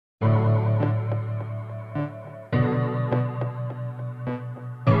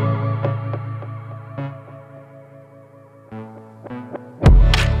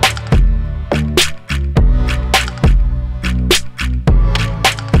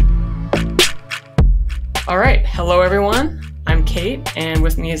All right. Hello, everyone. I'm Kate, and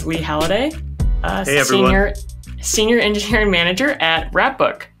with me is Leigh Halliday, Hey, everyone. senior engineering manager at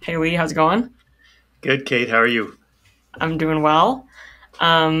Wrapbook. Hey, Leigh, how's it going? Good, Kate. How are you? I'm doing well.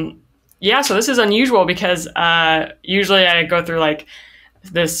 Yeah, so this is unusual because usually I go through like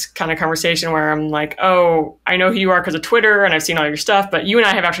this kind of conversation where I'm like, oh, I know who you are because of Twitter and I've seen all your stuff, but you and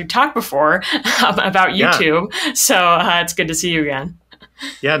I have actually talked before about Yeah. YouTube. So it's good to see you again.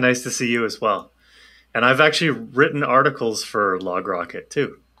 Yeah, nice to see you as well. And I've actually written articles for LogRocket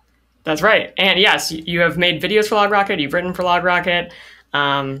too. That's right. And yes, you have made videos for LogRocket. You've written for LogRocket.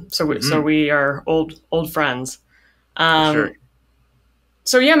 So we are old friends. For sure. Um,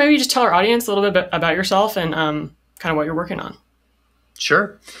 so yeah, maybe just tell our audience a little bit about yourself and kind of what you're working on.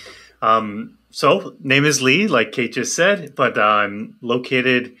 Sure. So, name is Leigh, like Kate just said, but I'm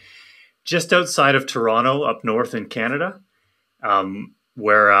located just outside of Toronto, up north in Canada,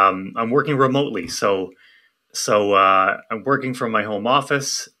 where I'm working remotely. So I'm working from my home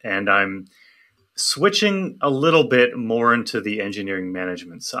office, and I'm switching a little bit more into the engineering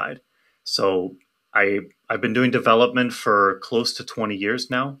management side. So I've been doing development for close to 20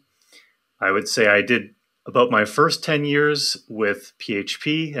 years now. I would say I did about my first 10 years with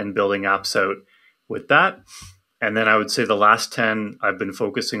PHP and building apps out with that. And then I would say the last 10, I've been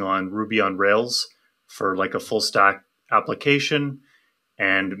focusing on Ruby on Rails for like a full stack application.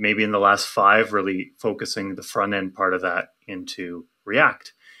 And maybe in the last 5, really focusing the front end part of that into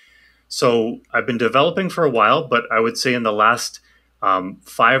React. So I've been developing for a while, but I would say in the last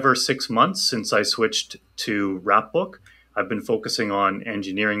 5 or 6 months since I switched to Wrapbook, I've been focusing on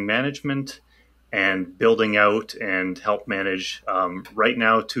engineering management and building out and help manage right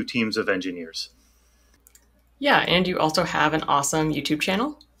now 2 teams of engineers. Yeah, and you also have an awesome YouTube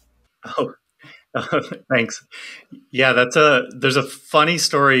channel. Oh, thanks. Yeah, there's a funny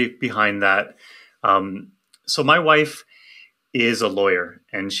story behind that. So my wife is a lawyer,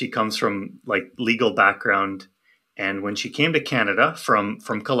 and she comes from like legal background. And when she came to Canada from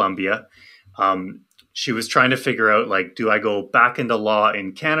Colombia, she was trying to figure out like, do I go back into law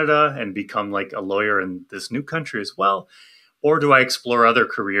in Canada and become like a lawyer in this new country as well, or do I explore other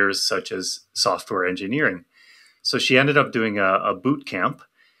careers such as software engineering? So she ended up doing a boot camp,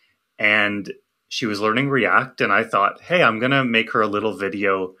 and she was learning React. And I thought, hey, I'm going to make her a little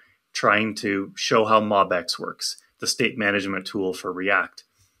video trying to show how MobX works, the state management tool for React.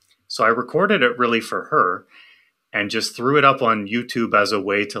 So I recorded it really for her and just threw it up on YouTube as a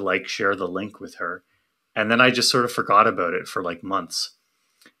way to like share the link with her. And then I just sort of forgot about it for like months.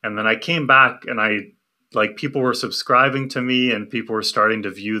 And then I came back, and I like people were subscribing to me and people were starting to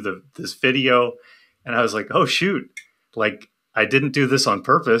view this video. And I was like, oh shoot, like I didn't do this on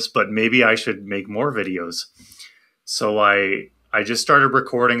purpose, but maybe I should make more videos. So I just started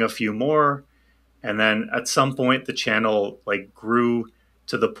recording a few more. And then at some point the channel like grew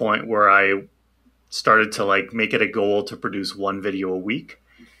to the point where I started to like make it a goal to produce 1 video a week.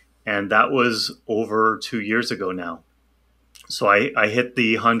 And that was over 2 years ago now. So I hit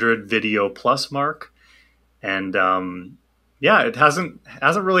the 100 video plus mark. And yeah, it hasn't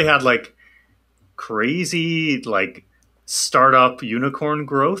really had like crazy like startup unicorn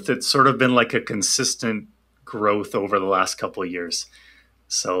growth. It's sort of been like a consistent growth over the last couple of years.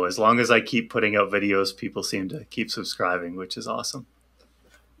 So as long as I keep putting out videos, people seem to keep subscribing, which is awesome.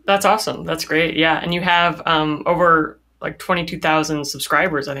 That's awesome. That's great. Yeah, and you have over like 22,000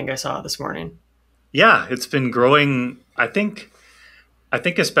 subscribers. I think I saw this morning. Yeah, it's been growing. I think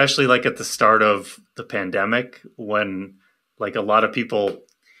especially like at the start of the pandemic, when like a lot of people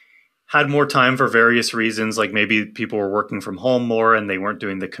had more time for various reasons, like maybe people were working from home more and they weren't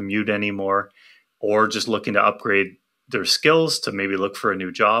doing the commute anymore, or just looking to upgrade their skills to maybe look for a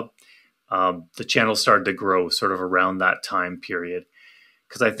new job. The channel started to grow sort of around that time period,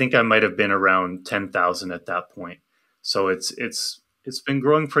 because I think I might have been around 10,000 at that point. So it's been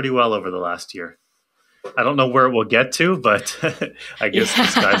growing pretty well over the last year. I don't know where it will get to, but I guess the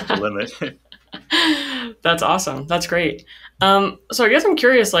sky's the limit. That's awesome. That's great. So I guess I'm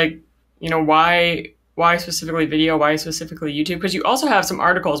curious, like, why specifically video? Why specifically YouTube? Because you also have some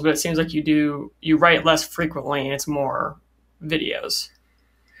articles, but it seems like you write less frequently and it's more videos.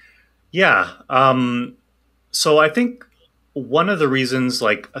 Yeah. So I think one of the reasons,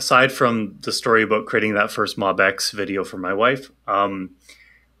 like aside from the story about creating that first MobX video for my wife,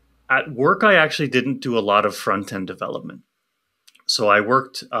 at work I actually didn't do a lot of front end development. So I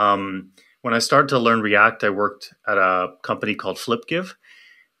worked when I started to learn React. I worked at a company called FlipGive.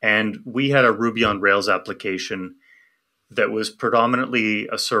 And we had a Ruby on Rails application that was predominantly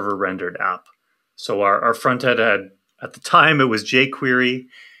a server rendered app. So our front end had, at the time, it was jQuery,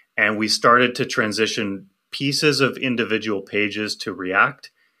 and we started to transition pieces of individual pages to React,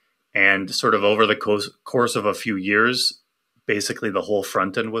 and sort of over the course of a few years, basically the whole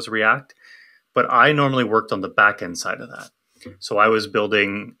front end was React. But I normally worked on the back end side of that. So I was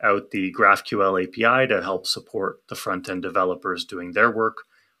building out the GraphQL API to help support the front end developers doing their work,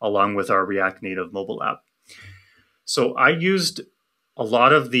 along with our React Native mobile app. So I used a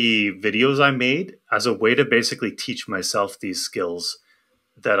lot of the videos I made as a way to basically teach myself these skills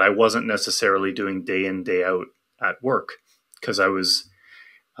that I wasn't necessarily doing day in, day out at work, because I was,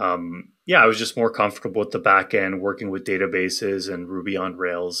 I was just more comfortable with the back end, working with databases and Ruby on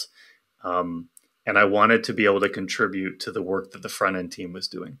Rails. And I wanted to be able to contribute to the work that the front end team was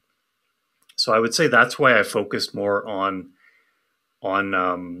doing. So I would say that's why I focused more on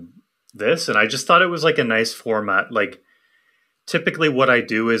this. And I just thought it was like a nice format. Like typically what I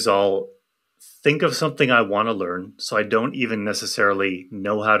do is I'll think of something I want to learn. So I don't even necessarily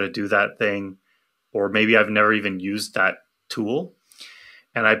know how to do that thing, or maybe I've never even used that tool.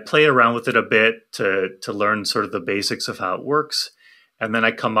 And I play around with it a bit to learn sort of the basics of how it works. And then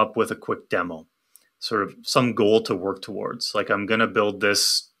I come up with a quick demo, sort of some goal to work towards. Like I'm going to build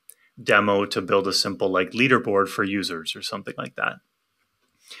this demo to build a simple like leaderboard for users or something like that.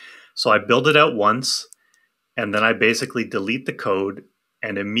 So I build it out once, and then I basically delete the code.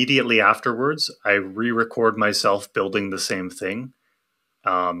 And immediately afterwards, I re-record myself building the same thing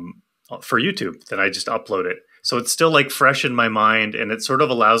for YouTube. Then I just upload it. So it's still like fresh in my mind, and it sort of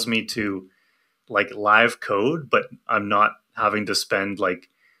allows me to like live code, but I'm not having to spend like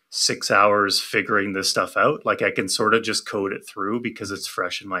 6 hours figuring this stuff out. Like I can sort of just code it through because it's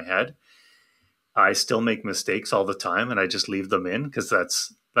fresh in my head. I still make mistakes all the time, and I just leave them in because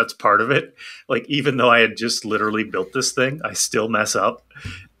that's part of it. Like even though I had just literally built this thing, I still mess up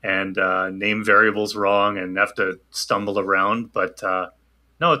and name variables wrong and have to stumble around. But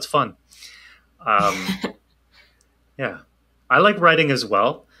no, it's fun. Yeah, I like writing as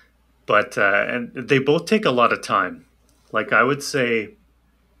well, but and they both take a lot of time. Like I would say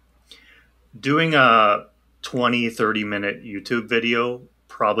doing a 20-30 minute YouTube video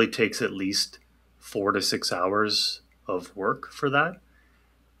probably takes at least 4 to 6 hours of work for that.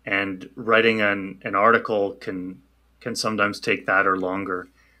 And writing an article can sometimes take that or longer.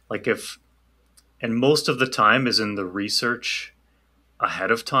 Like and most of the time is in the research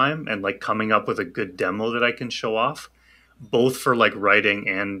ahead of time and like coming up with a good demo that I can show off, both for like writing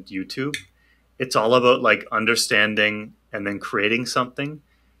and YouTube. It's all about like understanding and then creating something.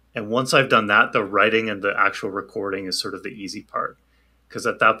 And once I've done that, the writing and the actual recording is sort of the easy part. Because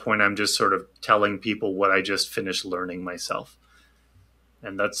at that point, I'm just sort of telling people what I just finished learning myself.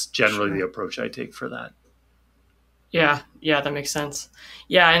 And that's generally the approach I take for that. Yeah, that makes sense.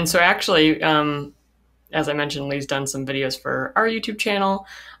 Yeah, and so actually, as I mentioned, Leigh's done some videos for our YouTube channel.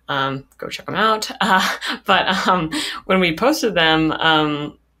 Go check them out. But when we posted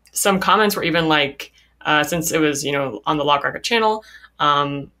them, some comments were even like, since it was, on the LogRocket channel,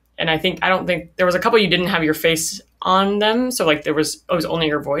 and I don't think there was a couple you didn't have your face on them. So like it was only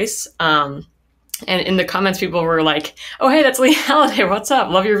your voice. And in the comments, people were like, "Oh, hey, that's Leigh Halliday. What's up?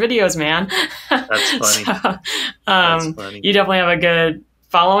 Love your videos, man." That's funny. So, that's funny. You definitely have a good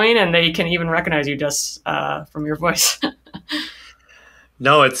following, and they can even recognize you just from your voice.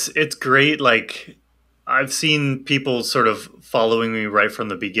 No, it's great. Like I've seen people sort of following me right from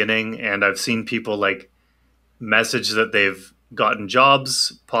the beginning, and I've seen people like message that they've gotten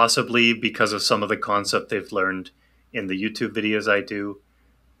jobs possibly because of some of the concept they've learned in the YouTube videos I do.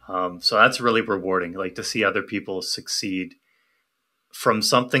 So that's really rewarding, like to see other people succeed from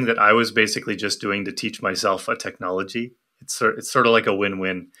something that I was basically just doing to teach myself a technology. It's sort of like a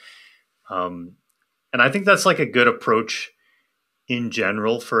win-win. And I think that's like a good approach in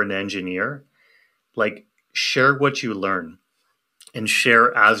general for an engineer. Like share what you learn and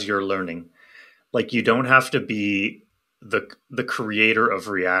share as you're learning. Like you don't have to be the creator of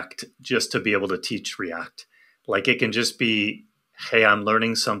React just to be able to teach React. Like it can just be, hey, I'm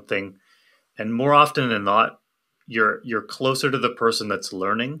learning something. And more often than not, you're closer to the person that's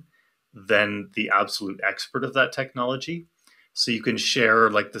learning than the absolute expert of that technology. So you can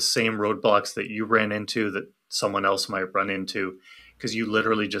share like the same roadblocks that you ran into that someone else might run into, because you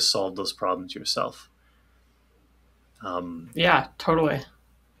literally just solved those problems yourself. Yeah, totally.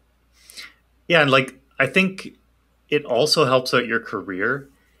 Yeah, and like I think it also helps out your career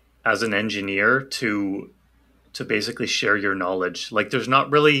as an engineer to basically share your knowledge. Like there's not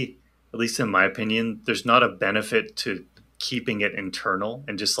really, at least in my opinion, there's not a benefit to keeping it internal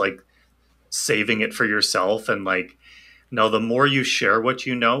and just like saving it for yourself. And like, no, the more you share what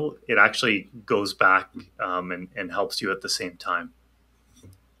you know, it actually goes back and helps you at the same time.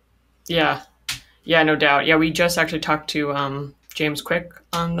 Yeah. Yeah, no doubt. Yeah, we just actually talked to James Quick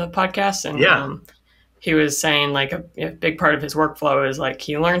on the podcast, and Yeah. he was saying like a big part of his workflow is like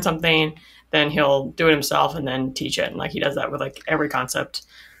he learns something, then he'll do it himself and then teach it, and like he does that with like every concept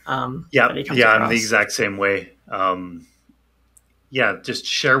Yeah. that he comes Yeah. I'm the across. exact same way. Yeah, just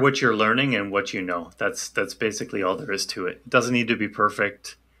share what you're learning and what you know. That's basically all there is to it. It doesn't need to be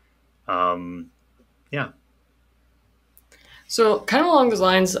perfect. Um, yeah. So kind of along those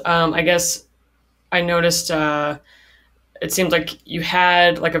lines, I guess I noticed it seems like you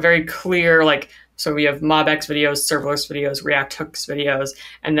had like a very clear like so we have MobX videos, serverless videos, React hooks videos,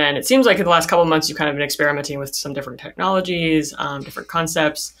 and then it seems like in the last couple of months you've kind of been experimenting with some different technologies, different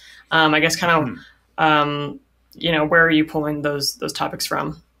concepts. I guess kind of Mhm. where are you pulling those topics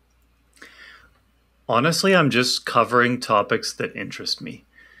from? Honestly, I'm just covering topics that interest me.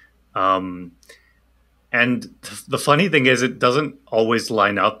 Um, and the funny thing is, it doesn't always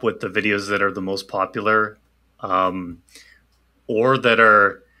line up with the videos that are the most popular, um, or that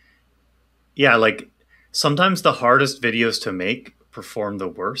are, yeah, like sometimes the hardest videos to make perform the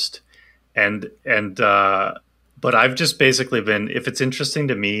worst. And but I've just basically been, if it's interesting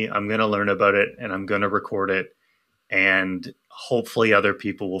to me, I'm going to learn about it and I'm going to record it, and hopefully other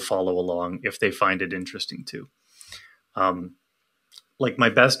people will follow along if they find it interesting too. Um, like my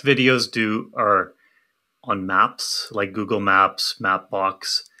best videos do are on maps, like Google Maps,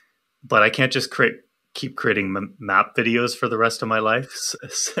 Mapbox, but I can't just keep creating map videos for the rest of my life.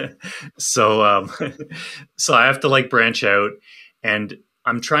 So, so I have to like branch out, and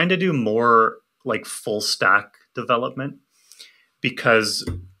I'm trying to do more like full stack development, because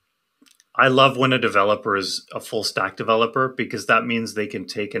I love when a developer is a full stack developer, because that means they can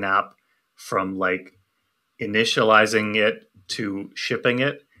take an app from like initializing it to shipping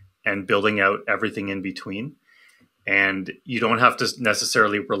it and building out everything in between. And you don't have to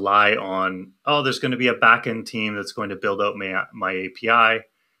necessarily rely on, oh, there's going to be a backend team that's going to build out my API,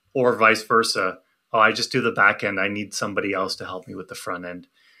 or vice versa. Oh, I just do the backend. I need somebody else to help me with the front end.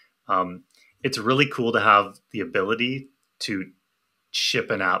 Um, it's really cool to have the ability to ship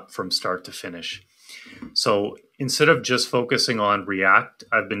an app from start to finish. So instead of just focusing on React,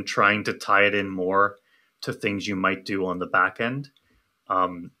 I've been trying to tie it in more to things you might do on the back end.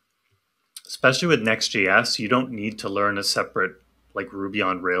 Um, Especially with Next.js, you don't need to learn a separate like Ruby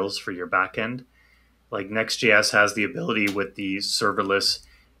on Rails for your backend. Like Next.js has the ability with the serverless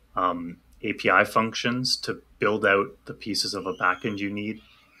API functions to build out the pieces of a backend you need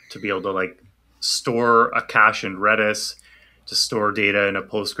to be able to like store a cache in Redis, to store data in a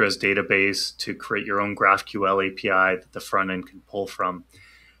Postgres database, to create your own GraphQL API that the front end can pull from.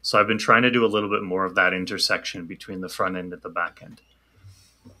 So I've been trying to do a little bit more of that intersection between the front end and the back end.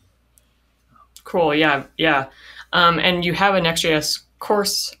 Cool. Yeah. Yeah. And you have a Next.js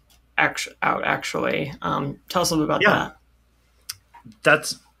course out actually. Tell us a little bit about Yeah, that.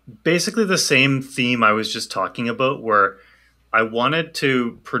 that's basically the same theme I was just talking about, where I wanted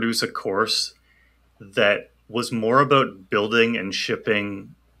to produce a course that was more about building and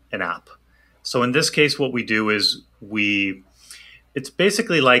shipping an app. So in this case, what we do is it's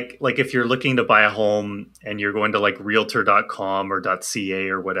basically like if you're looking to buy a home and you're going to like realtor.com or .ca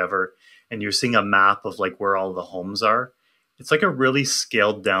or whatever, and you're seeing a map of like where all the homes are. It's like a really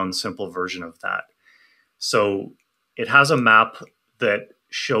scaled down simple version of that. So it has a map that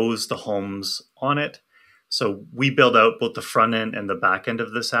shows the homes on it. So we build out both the front end and the back end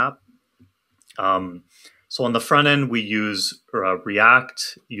of this app. So on the front end, we use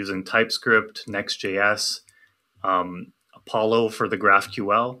React using TypeScript, Next.js, Apollo for the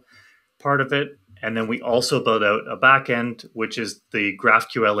GraphQL part of it. And then we also build out a backend, which is the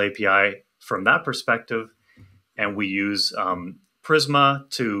GraphQL API from that perspective. And we use Prisma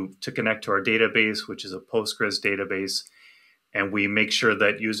to connect to our database, which is a Postgres database. And we make sure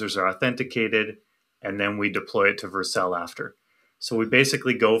that users are authenticated, and then we deploy it to Vercel after. So we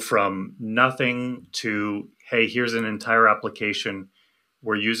basically go from nothing to, hey, here's an entire application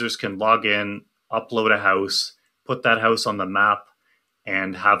where users can log in, upload a house, put that house on the map,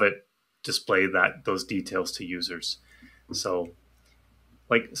 and have it display those details to users. So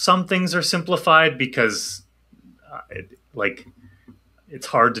like some things are simplified because it's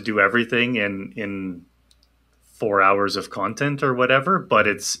hard to do everything in 4 hours of content or whatever, but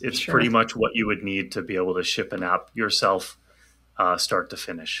it's Sure. pretty much what you would need to be able to ship an app yourself, start to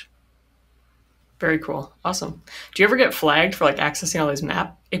finish. Very cool. Awesome. Do you ever get flagged for like accessing all these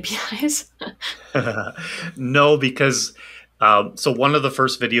map APIs? No, because so one of the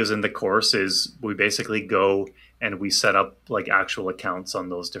first videos in the course is we basically go and we set up like actual accounts on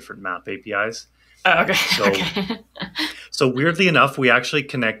those different map APIs. Oh, okay. So Okay. so weirdly enough, we actually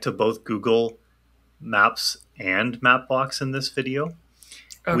connect to both Google Maps and Mapbox in this video.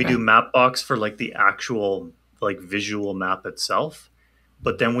 We do Okay. Mapbox for like the actual like visual map itself,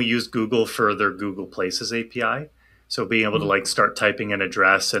 but then we use Google for their Google Places API. So being able to Mhm. like start typing an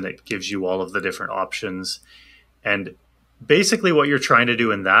address and it gives you all of the different options. And basically what you're trying to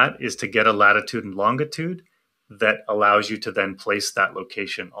do in that is to get a latitude and longitude that allows you to then place that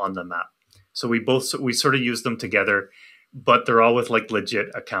location on the map. So we sort of use them together, but they're all with like legit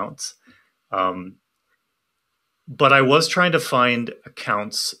accounts. Um, but I was trying to find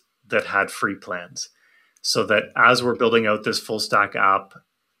accounts that had free plans so that as we're building out this full stack app,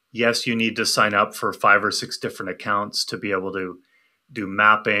 yes, you need to sign up for 5 or 6 different accounts to be able to do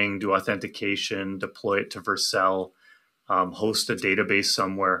mapping, do authentication, deploy it to Vercel, host a database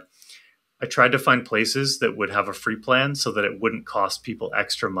somewhere. I tried to find places that would have a free plan so that it wouldn't cost people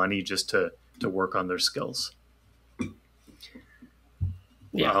extra money just to work on their skills.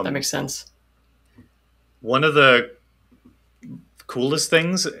 Yeah, that makes sense. One of the coolest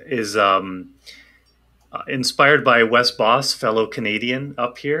things is inspired by Wes Boss, fellow Canadian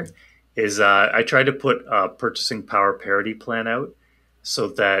up here, is I tried to put a purchasing power parity plan out so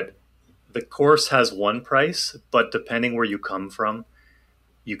that the course has one price, but depending where you come from,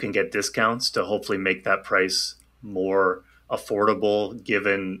 you can get discounts to hopefully make that price more affordable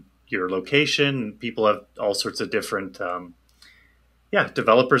given your location. People have all sorts of different,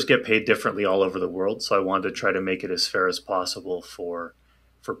 developers get paid differently all over the world. So I wanted to try to make it as fair as possible for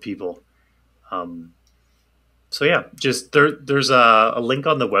people. Um, so yeah, just there's a link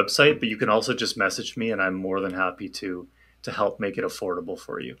on the website, but you can also just message me, and I'm more than happy to help make it affordable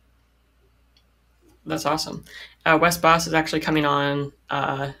for you. That's awesome. Wes Boss is actually coming on.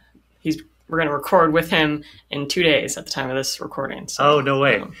 We're going to record with him in 2 days at the time of this recording. Oh So no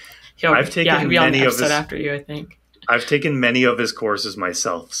way! he'll I've he'll taken be on the many of episode his after you, I think. I've taken many of his courses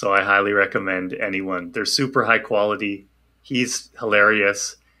myself, so I highly recommend anyone. They're super high quality. He's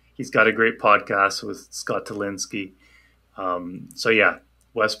hilarious. He's got a great podcast with Scott Talinsky. So yeah,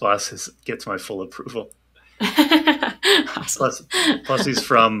 Wes Boss gets my full approval. Awesome. Plus, plus he's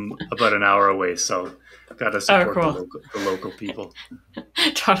from about an hour away, so got to Oh, support cool. the local people.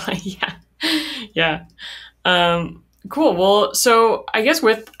 Totally. Yeah. Yeah. Cool. Well, so I guess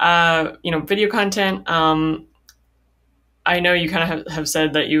with video content, I know you kind of have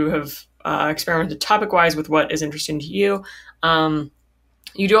said that you have experimented topic wise with what is interesting to you.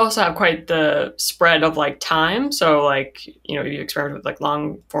 You do also have quite the spread of like time. So like, you experiment with like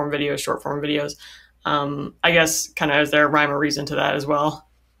long form videos, short form videos. I guess kind of is there a rhyme or reason to that as well?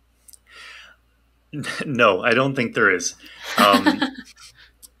 No, I don't think there is.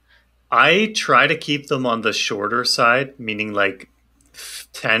 I try to keep them on the shorter side, meaning like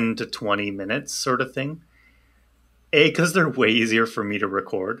 10 to 20 minutes sort of thing. Because they're way easier for me to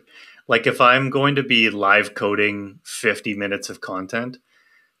record. Like if I'm going to be live coding 50 minutes of content,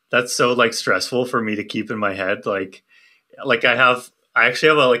 that's so like stressful for me to keep in my head. Like I actually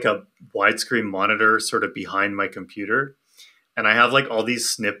have a widescreen monitor sort of behind my computer, and I have like all these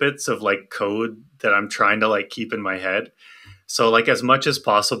snippets of like code that I'm trying to like keep in my head. So like as much as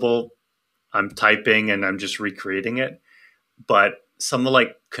possible, I'm typing and I'm just recreating it. But some of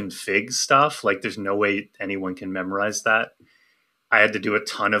like config stuff, like there's no way anyone can memorize that. I had to do a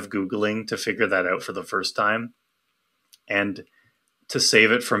ton of Googling to figure that out for the first time. And to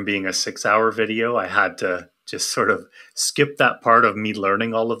save it from being a 6-hour video, I had to just sort of skip that part of me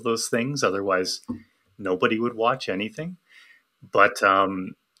learning all of those things. Otherwise, nobody would watch anything. But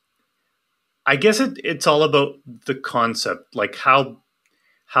I guess it's all about the concept. Like how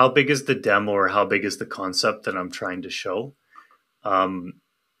big is the demo or how big is the concept that I'm trying to show?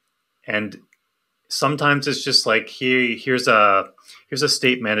 And sometimes it's just like here's a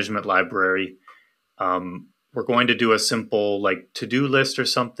state management library. We're going to do a simple like to-do list or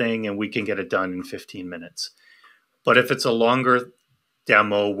something, and we can get it done in 15 minutes. But if it's a longer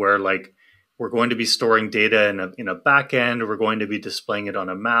demo where like we're going to be storing data in a backend, we're going to be displaying it on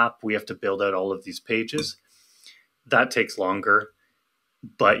a map, we have to build out all of these pages. That takes longer.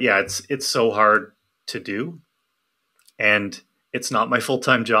 But yeah, it's so hard to do. And it's not my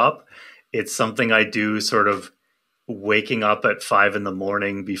full-time job. It's something I do sort of waking up at 5 in the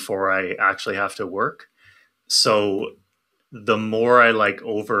morning before I actually have to work. So the more I like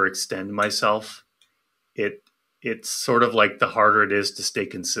overextend myself, it's sort of like the harder it is to stay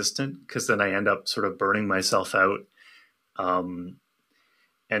consistent, because then I end up sort of burning myself out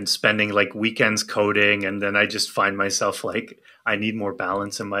and spending like weekends coding. And then I just find myself like, I need more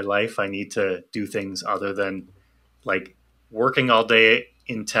balance in my life. I need to do things other than like working all day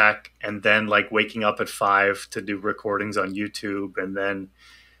in tech and then like waking up at 5 to do recordings on YouTube and then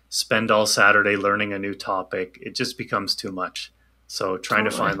spend all Saturday learning a new topic, it just becomes too much. So trying to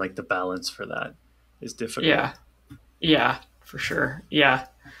Totally. find like the balance for that is difficult. Yeah. Yeah, for sure. Yeah.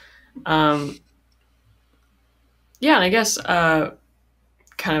 Um, yeah, and I guess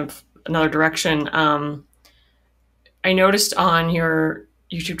kind of another direction. I noticed on your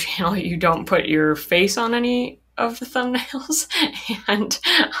YouTube channel you don't put your face on any of the thumbnails, and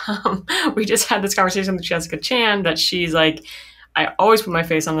we just had this conversation with Jessica Chan that she's like, I always put my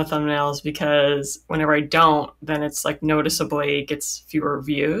face on the thumbnails because whenever I don't, then it's like noticeably gets fewer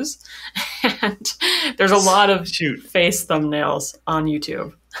views, and there's a lot of Shoot. face thumbnails on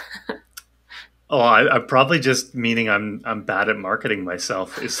YouTube. Oh, I'm probably just meaning I'm bad at marketing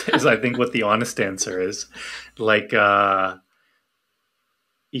myself is I think what the honest answer is. Like yeah,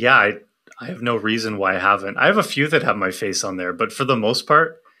 I have no reason why I haven't. I have a few that have my face on there, but for the most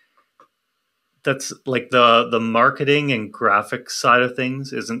part, that's like the marketing and graphics side of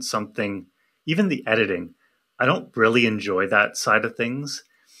things isn't something, even the editing. I don't really enjoy that side of things.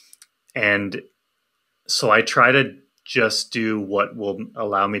 And so I try to just do what will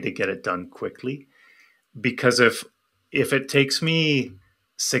allow me to get it done quickly. Because if it takes me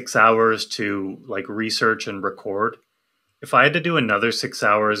 6 hours to like research and record, if I had to do another 6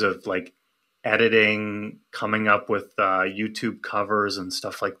 hours of like editing, coming up with YouTube covers and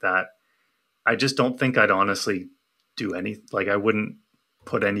stuff like that, I just don't think I'd honestly do any, like I wouldn't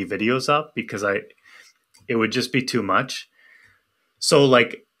put any videos up because it would just be too much. So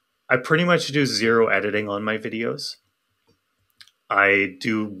like I pretty much do zero editing on my videos. I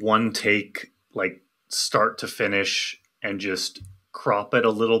do one take, like start to finish, and just crop it a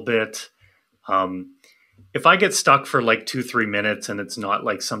little bit. If I get stuck for like 2-3 minutes and it's not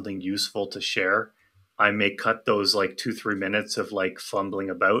like something useful to share, I may cut those like 2-3 minutes of like fumbling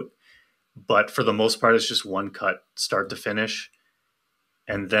about. But for the most part, it's just one cut, start to finish.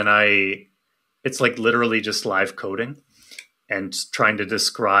 And then it's like literally just live coding and trying to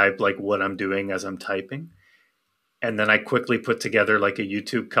describe like what I'm doing as I'm typing. And then I quickly put together like a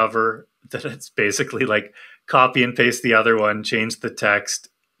YouTube cover that it's basically like copy and paste the other one, change the text,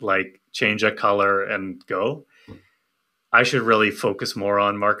 like change a color and go. I should really focus more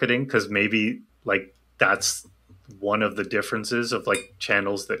on marketing because maybe like that's one of the differences of like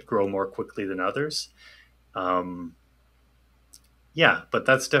channels that grow more quickly than others. Yeah, but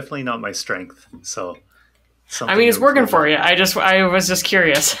that's definitely not my strength. So I mean, something it's to working improve for on. you. I was just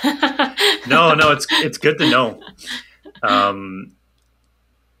curious. No, it's good to know.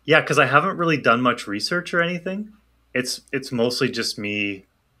 Yeah, because I haven't really done much research or anything. It's mostly just me,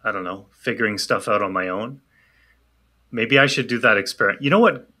 I don't know, figuring stuff out on my own. Maybe I should do that experiment. You know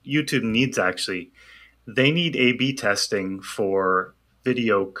what YouTube needs actually? They need A/B testing for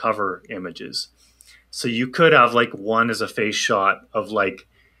video cover images. So you could have like one as a face shot of like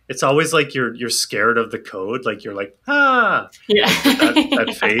it's always like you're scared of the code, like you're like Yeah. like with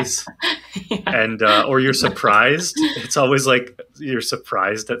that face, Yeah. and or you're surprised. It's always like you're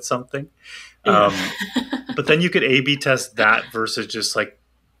surprised at something. Yeah. But then you could A/B test that versus just like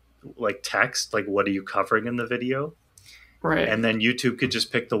text, like what are you covering in the video, Right. and then YouTube could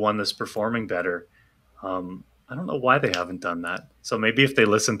just pick the one that's performing better. I don't know why they haven't done that. So maybe if they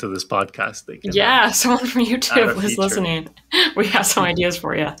listen to this podcast, they can. Yeah, someone from Add a YouTube was feature. listening. We have some ideas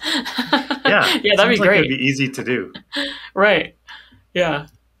for you. Yeah, Yeah, that'd be seems like it'd great. be easy to do. Right. Yeah.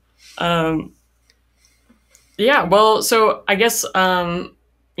 Um, yeah. Well, so I guess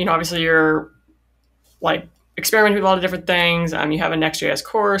obviously you're like experimenting with a lot of different things. You have a Next.js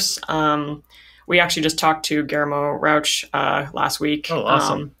course. We actually just talked to Guillermo Rauch last week. Oh,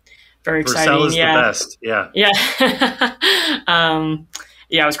 awesome! Very Vercel exciting. is Yeah. the best. Yeah. Yeah.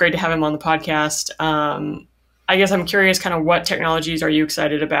 Yeah, it was great to have him on the podcast. I guess I'm curious kind of what technologies are you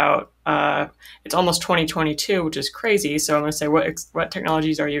excited about? It's almost 2022, which is crazy. So I'm going to say what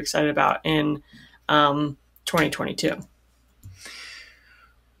technologies are you excited about in 2022?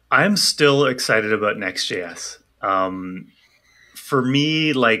 I'm still excited about Next.js. For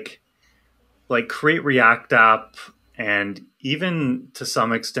me, like Create React app and even to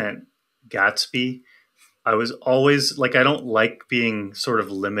some extent Gatsby, I was always like, I don't like being sort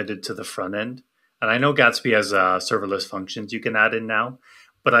of limited to the front end. And I know Gatsby has serverless functions you can add in now,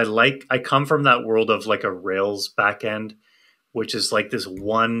 but I come from that world of like a Rails backend, which is like this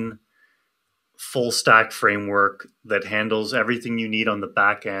one full stack framework that handles everything you need on the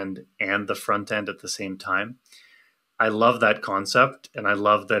back end and the front end at the same time. I love that concept. And I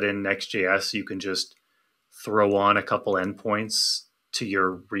love that in Next.js, you can just throw on a couple endpoints to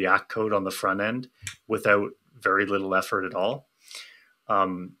your React code on the front end without very little effort at all.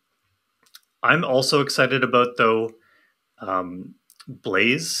 I'm also excited about, though,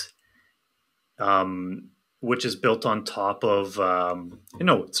 Blaze, which is built on top of,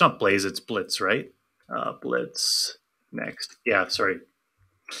 no, it's not Blaze, it's Blitz, right? Blitz next. Yeah, sorry.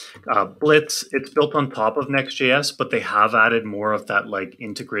 Blitz, it's built on top of Next.js, but they have added more of that like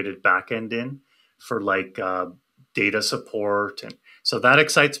integrated backend in for like data support. And so that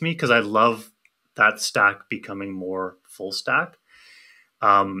excites me because I love that stack becoming more full stack.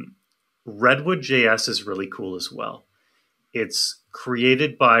 Redwood.js is really cool as well. It's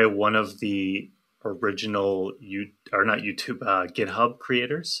created by one of the original GitHub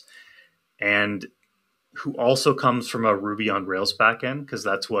creators, and who also comes from a Ruby on Rails backend, because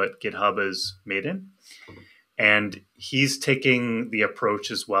that's what GitHub is made in. And he's taking the approach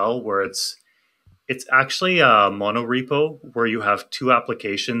as well, where it's actually a monorepo where you have two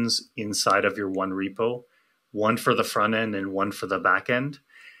applications inside of your one repo, one for the front end and one for the back end.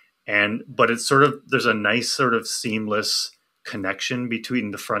 But it's sort of, there's a nice sort of seamless connection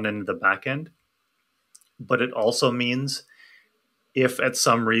between the front end and the back end. But it also means if at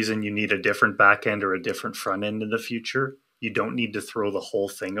some reason you need a different back end or a different front end in the future, you don't need to throw the whole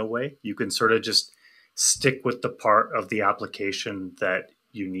thing away. You can sort of just stick with the part of the application that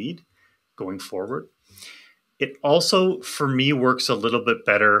you need going forward. It also, for me, works a little bit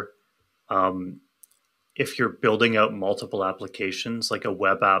better if you're building out multiple applications, like a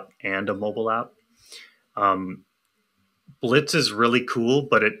web app and a mobile app. Blitz is really cool,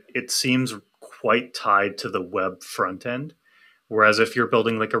 but it seems quite tied to the web front end. Whereas if you're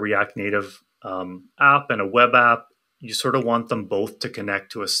building like a React Native app and a web app, you sort of want them both to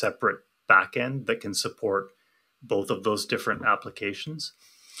connect to a separate backend that can support both of those different applications.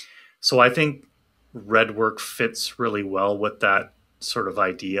 So I think Redwork fits really well with that sort of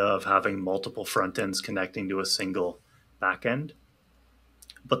idea of having multiple front ends connecting to a single backend.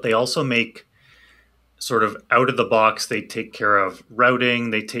 But they also make sort of out of the box, they take care of routing,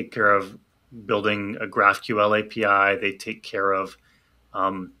 they take care of building a GraphQL API, they take care of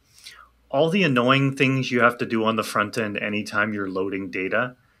all the annoying things you have to do on the front end anytime you're loading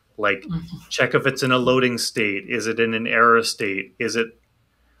data, like check if it's in a loading state, is it in an error state, is it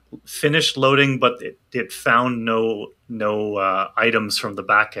finished loading but it found no items from the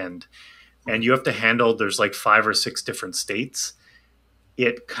back end, and you have to handle, there's like 5 or 6 different states.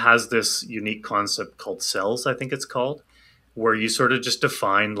 It has this unique concept called cells, I think it's called, where you sort of just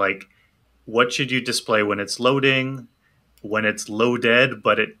define like, what should you display when it's loading, when it's loaded,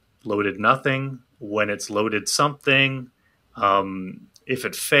 but it loaded nothing, when it's loaded something, if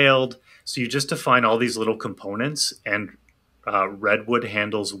it failed. So you just define all these little components, and Redwood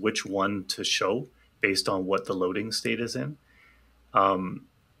handles which one to show based on what the loading state is in.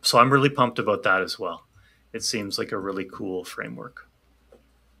 So I'm really pumped about that as well. It seems like a really cool framework.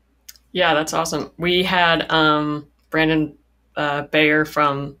 Yeah, that's awesome. We had Brandon Bayer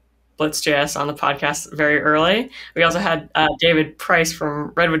from Blitz.js on the podcast very early. We also had David Price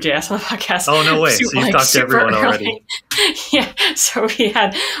from Redwood.js on the podcast. Oh, no way. So you've talked to everyone already. Yeah. So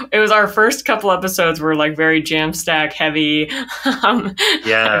it was our first couple episodes were like very Jamstack heavy.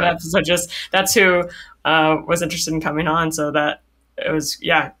 Yeah. So that's who was interested in coming on. So that it was,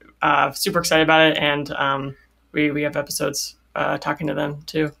 super excited about it. And we have episodes talking to them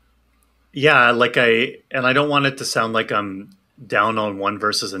too. Yeah. I don't want it to sound like I'm down on one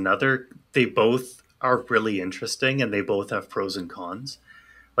versus another. They both are really interesting and they both have pros and cons.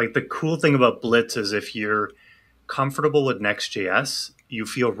 Like the cool thing about Blitz is if you're comfortable with Next.js, you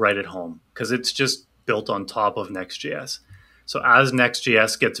feel right at home because it's just built on top of Next.js. So as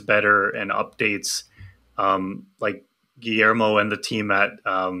Next.js gets better and updates, like Guillermo and the team at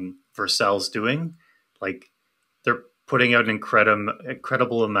Vercel's doing, like they're putting out an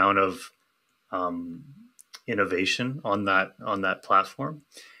incredible amount of innovation on that platform.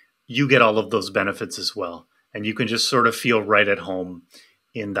 You get all of those benefits as well, and you can just sort of feel right at home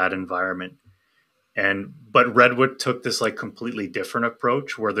in that environment. But Redwood took this like completely different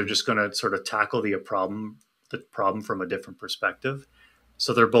approach where they're just going to sort of tackle the problem from a different perspective.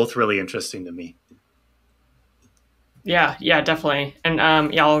 So they're both really interesting to me. Yeah, definitely. And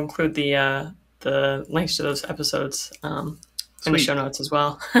I'll include the links to those episodes in the show notes as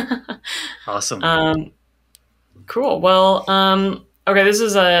well. Awesome. Cool. Well, okay, this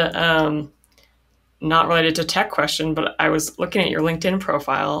is a not related to tech question, but I was looking at your LinkedIn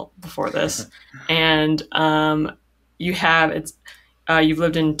profile before this, and you've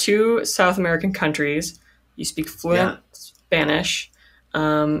lived in 2 South American countries. You speak fluent Spanish.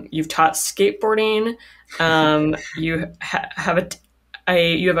 You've taught skateboarding. You have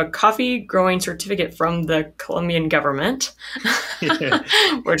a coffee growing certificate from the Colombian government,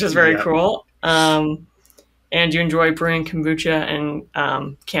 which is very cool. and you enjoy brewing kombucha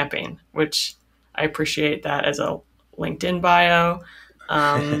and camping, which I appreciate that as a LinkedIn bio.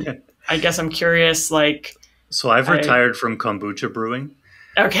 I guess I'm curious, like... So I've retired from kombucha brewing.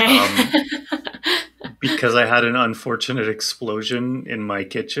 Okay. Because I had an unfortunate explosion in my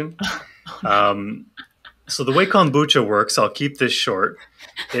kitchen. So the way kombucha works, I'll keep this short,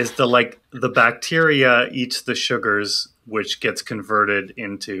 is the bacteria eats the sugars, which gets converted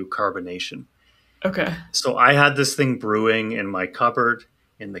into carbonation. Okay. So I had this thing brewing in my cupboard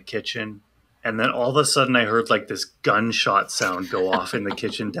in the kitchen, and then all of a sudden I heard like this gunshot sound go off in the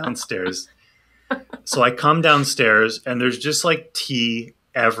kitchen downstairs. So I come downstairs and there's just like tea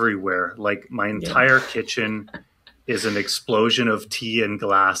everywhere. Like my entire kitchen is an explosion of tea and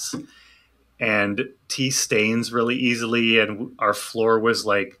glass, and tea stains really easily. And our floor was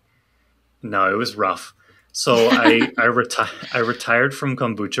like, no, it was rough. So I retired from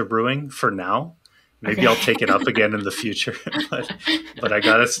kombucha brewing for now. Maybe I'll take it up again in the future, but I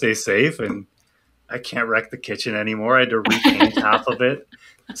gotta stay safe, and I can't wreck the kitchen anymore. I had to repaint half of it.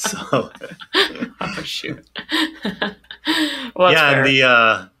 So, oh shoot. Well,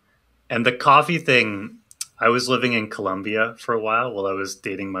 yeah, and the coffee thing. I was living in Colombia for a while I was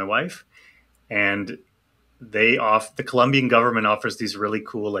dating my wife, and the Colombian government offers these really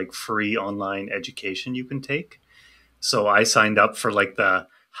cool like free online education you can take. So I signed up for like the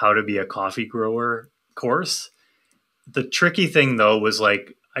how to be a coffee grower course. The tricky thing though was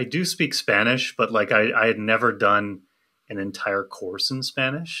like I do speak Spanish, but like I had never done an entire course in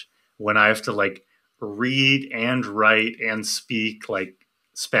Spanish when I have to like read and write and speak like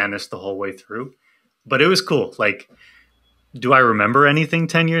Spanish the whole way through. But it was cool. Like, do I remember anything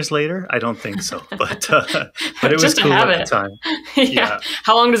 10 years later? I don't think so, but it was cool at the time. Yeah.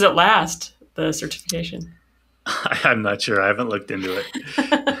 How long does it last, the certification? I'm not sure. I haven't looked into it.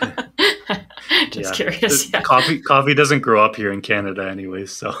 Just curious. Yeah. Coffee doesn't grow up here in Canada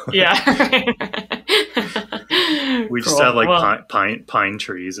anyways, so yeah. We just have like pine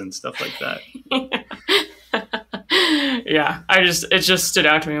trees and stuff like that. Yeah, it just stood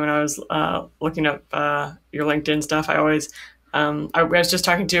out to me when I was looking up your LinkedIn stuff. I was just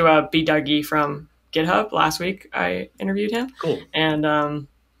talking to B. Dougie from GitHub last week. I interviewed him. Cool. And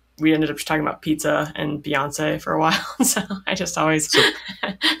we ended up just talking about pizza and Beyonce for a while. So I just always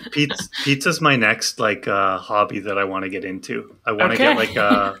pizza's my next like hobby that I want to get into. I want to get like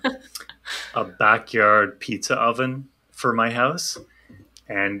a backyard pizza oven for my house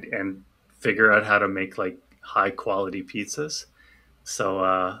and figure out how to make like high quality pizzas.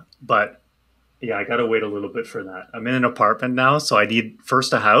 So but yeah, I gotta wait a little bit for that. I'm in an apartment now, so I need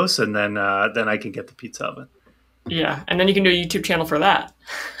first a house, and then I can get the pizza oven. Yeah, and then you can do a YouTube channel for that.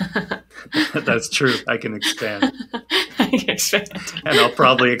 That's true. I can expand. I can expand. And I'll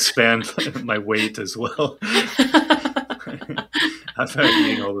probably expand my weight as well. After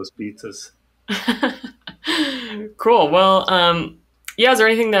eating all those pizzas. Cool. Well, yeah, is there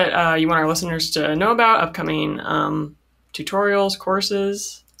anything that you want our listeners to know about? Upcoming tutorials,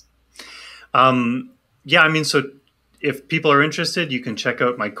 courses? Yeah, I mean, so if people are interested, you can check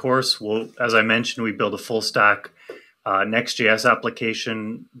out my course. As I mentioned, we build a full stack Next.js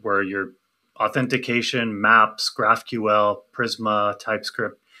application where your authentication, maps, GraphQL, Prisma,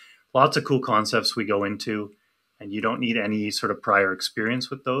 TypeScript, lots of cool concepts we go into, and you don't need any sort of prior experience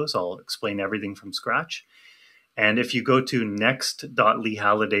with those. I'll explain everything from scratch. And if you go to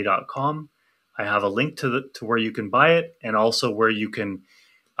next.leighhalliday.com, I have a link to where you can buy it, and also where you can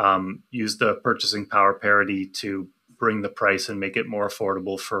use the purchasing power parity to bring the price and make it more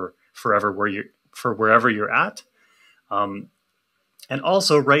affordable for wherever you're at. And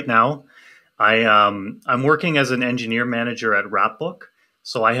also right now, I'm working as an engineer manager at Wrapbook.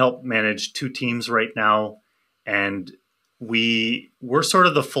 So I help manage 2 teams right now, and we're sort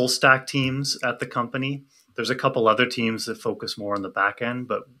of the full stack teams at the company. There's a couple other teams that focus more on the back end,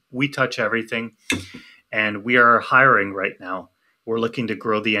 but we touch everything. And we are hiring right now. We're looking to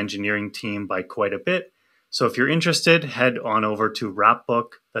grow the engineering team by quite a bit. So if you're interested, head on over to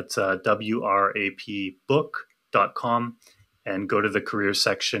Wrapbook. That's WRAPbook.com, and go to the careers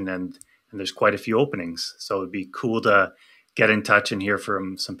section, and there's quite a few openings. So it'd be cool to get in touch and hear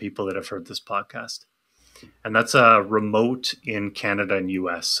from some people that have heard this podcast. And that's remote in Canada and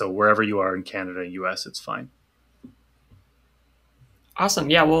US. So wherever you are in Canada and US, it's fine. Awesome.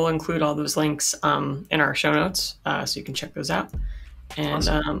 Yeah, we'll include all those links in our show notes, so you can check those out. And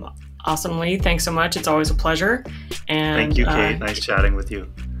awesome, Leigh. Thanks so much. It's always a pleasure. And thank you, Kate. Nice chatting with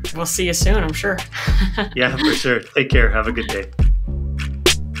you. We'll see you soon, I'm sure. Yeah, for sure. Take care. Have a good day.